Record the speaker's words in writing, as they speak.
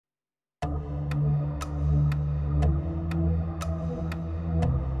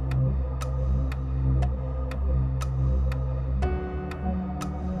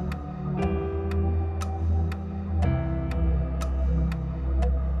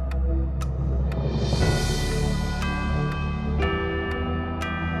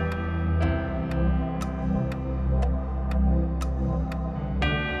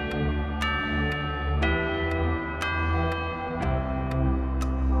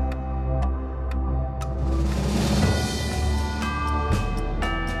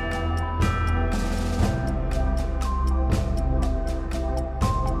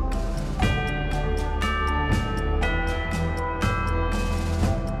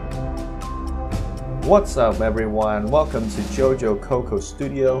What's up everyone? Welcome to Jojo Coco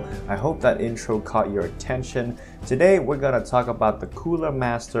Studio. I hope that intro caught your attention. Today we're going to talk about the Cooler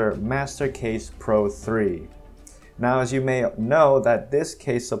Master Mastercase Pro 3. Now as you may know that this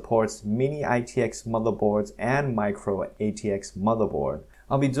case supports Mini ATX motherboards and Micro ATX motherboard.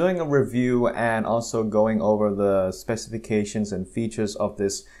 I'll be doing a review and also going over the specifications and features of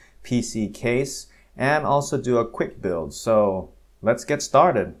this PC case and also do a quick build. So let's get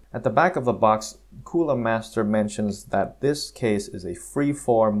started. At the back of the box, Cooler Master mentions that this case is a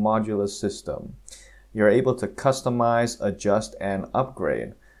free-form modular system. You're able to customize, adjust, and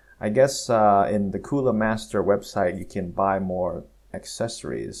upgrade. I guess in the Cooler Master website you can buy more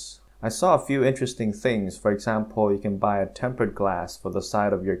accessories. I saw a few interesting things. For example, you can buy a tempered glass for the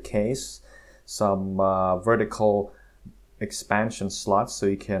side of your case, some vertical expansion slots so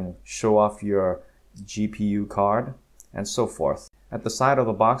you can show off your GPU card, and so forth. At the side of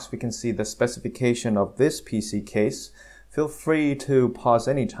the box we can see the specification of this PC case. Feel free to pause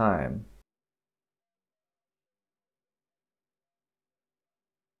anytime.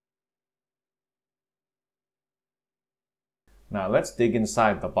 Now let's dig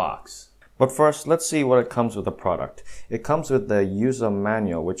inside the box. But first, let's see what it comes with the product. It comes with the user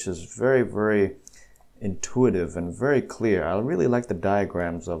manual, which is very intuitive and very clear. I really like the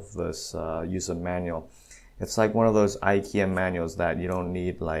diagrams of this user manual. It's like one of those IKEA manuals that you don't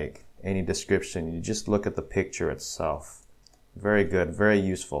need like any description. You just look at the picture itself. Very good, very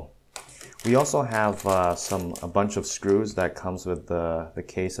useful. We also have a bunch of screws that comes with the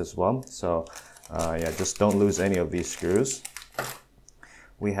case as well. So yeah, just don't lose any of these screws.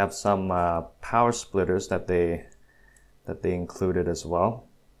 We have some power splitters that they included as well.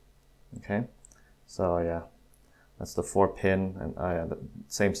 Okay, so yeah, that's the 4-pin and yeah,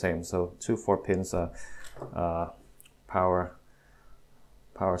 same. So two 4-pins. Power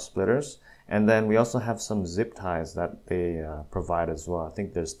splitters, and then we also have some zip ties that they provide as well. I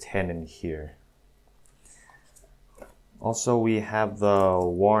think there's 10 in here. Also, we have the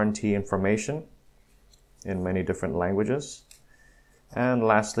warranty information in many different languages, and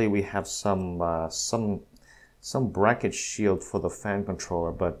lastly we have some bracket shield for the fan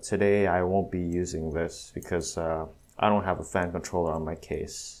controller, but today I won't be using this because I don't have a fan controller on my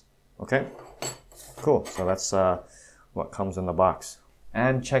case. Okay, cool. So that's what comes in the box.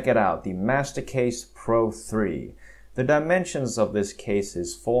 And check it out, the Mastercase Pro 3. The dimensions of this case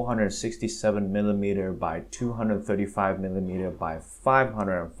is 467mm by 235mm by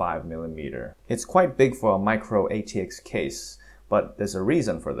 505mm. It's quite big for a Micro ATX case, but there's a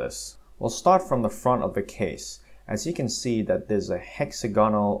reason for this. We'll start from the front of the case. As you can see that there's a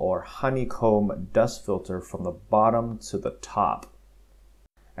hexagonal or honeycomb dust filter from the bottom to the top.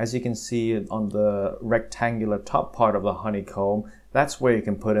 As you can see on the rectangular top part of the honeycomb, that's where you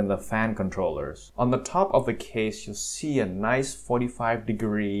can put in the fan controllers. On the top of the case, you'll see a nice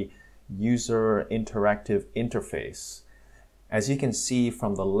 45-degree user interactive interface. As you can see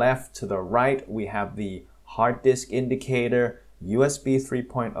from the left to the right, we have the hard disk indicator, USB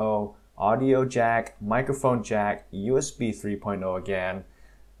 3.0, audio jack, microphone jack, USB 3.0 again,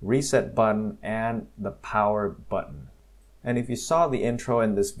 reset button, and the power button. And if you saw the intro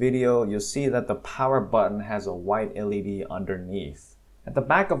in this video, you'll see that the power button has a white LED underneath. At the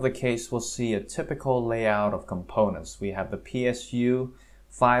back of the case, we'll see a typical layout of components. We have the PSU,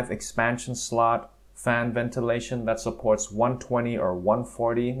 5 expansion slot, fan ventilation that supports 120 or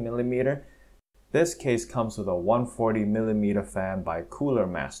 140mm. This case comes with a 140mm fan by Cooler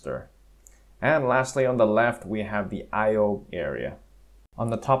Master. And lastly, on the left, we have the I/O area.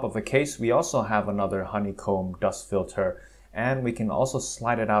 On the top of the case, we also have another honeycomb dust filter, and we can also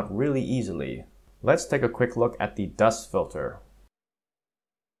slide it out really easily. Let's take a quick look at the dust filter.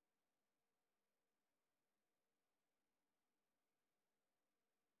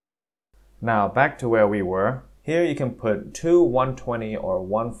 Now back to where we were. Here you can put two 120 or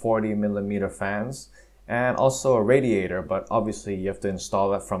 140mm fans and also a radiator, but obviously you have to install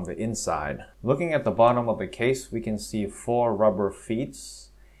that from the inside. Looking at the bottom of the case, we can see 4 rubber feet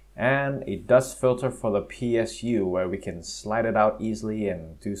and a dust filter for the PSU where we can slide it out easily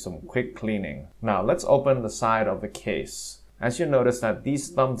and do some quick cleaning. Now let's open the side of the case. As you notice that these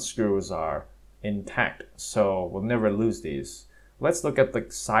thumb screws are intact, so we'll never lose these. Let's look at the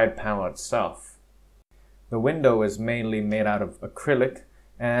side panel itself. The window is mainly made out of acrylic,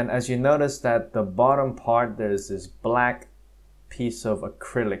 and as you notice that the bottom part there's this black piece of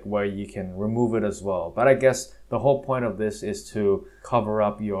acrylic where you can remove it as well. But I guess the whole point of this is to cover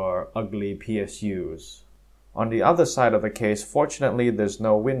up your ugly PSUs. On the other side of the case, fortunately there's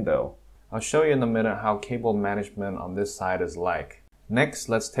no window. I'll show you in a minute how cable management on this side is like. Next,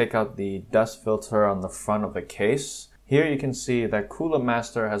 let's take out the dust filter on the front of the case. Here you can see that Cooler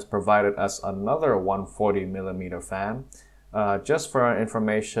Master has provided us another 140mm fan. Just for our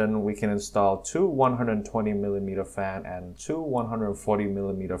information, we can install two 120mm fan and two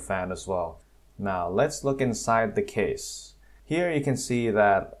 140mm fan as well. Now let's look inside the case. Here you can see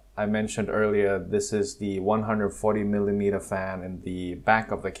that I mentioned earlier this is the 140mm fan in the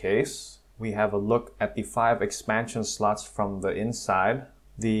back of the case. We have a look at the 5 expansion slots from the inside.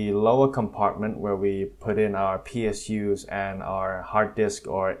 The lower compartment where we put in our PSUs and our hard disk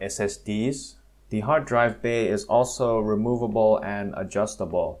or SSDs. The hard drive bay is also removable and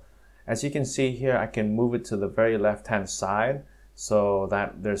adjustable. As you can see here, I can move it to the very left hand side so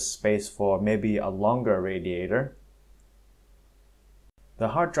that there's space for maybe a longer radiator. The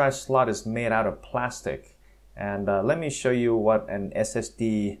hard drive slot is made out of plastic, and let me show you what an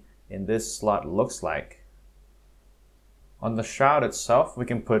SSD in this slot looks like. On the shroud itself, we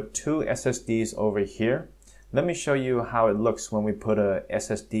can put 2 SSDs over here. Let me show you how it looks when we put a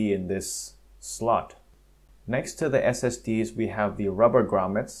SSD in this slot. Next to the SSDs, we have the rubber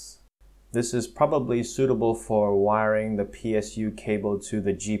grommets. This is probably suitable for wiring the PSU cable to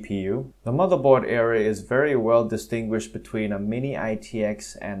the GPU. The motherboard area is very well distinguished between a mini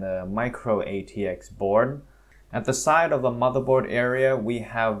ATX and a micro ATX board. At the side of the motherboard area, we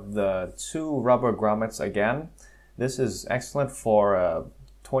have the 2 rubber grommets again. This is excellent for a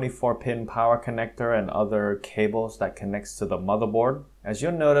 24-pin power connector and other cables that connects to the motherboard. As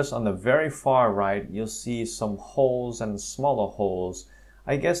you'll notice on the very far right, you'll see some holes and smaller holes.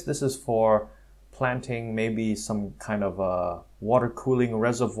 I guess this is for planting maybe some kind of a water cooling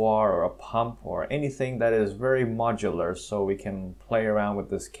reservoir or a pump or anything that is very modular so we can play around with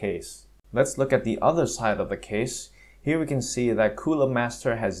this case. Let's look at the other side of the case. Here we can see that Cooler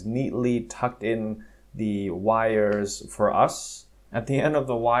Master has neatly tucked in the wires for us. At the end of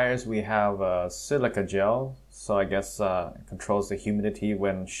the wires we have silica gel, so I guess it controls the humidity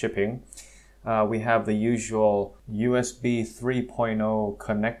when shipping. We have the usual USB 3.0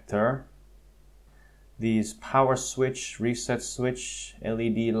 connector, these power switch, reset switch,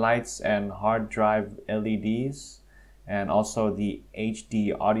 LED lights and hard drive LEDs, and also the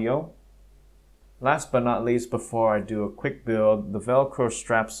HD audio. Last but not least, before I do a quick build, the Velcro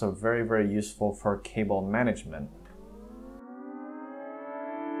straps are very useful for cable management.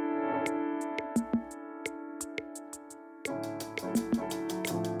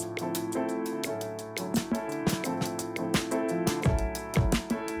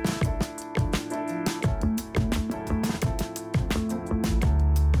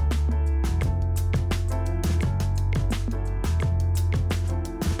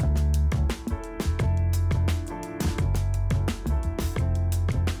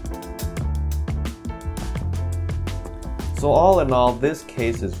 So all in all, this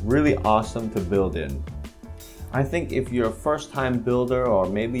case is really awesome to build in. I think if you're a first-time builder or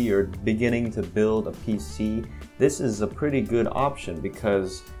maybe you're beginning to build a PC, this is a pretty good option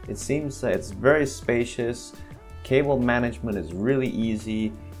because it seems that it's very spacious, cable management is really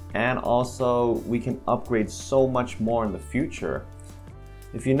easy, and also we can upgrade so much more in the future.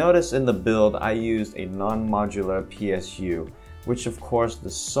 If you notice in the build, I used a non-modular PSU, which of course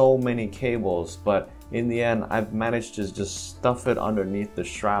there's so many cables, but in the end I've managed to just stuff it underneath the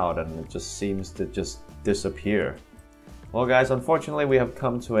shroud and it just seems to just disappear. Well guys, unfortunately we have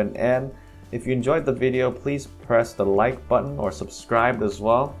come to an end. If you enjoyed the video, please press the like button or subscribe as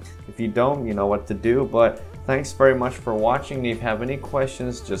well. If you don't, you know what to do, but thanks very much for watching. If you have any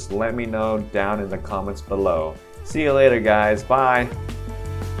questions, just let me know down in the comments below. See you later guys, bye!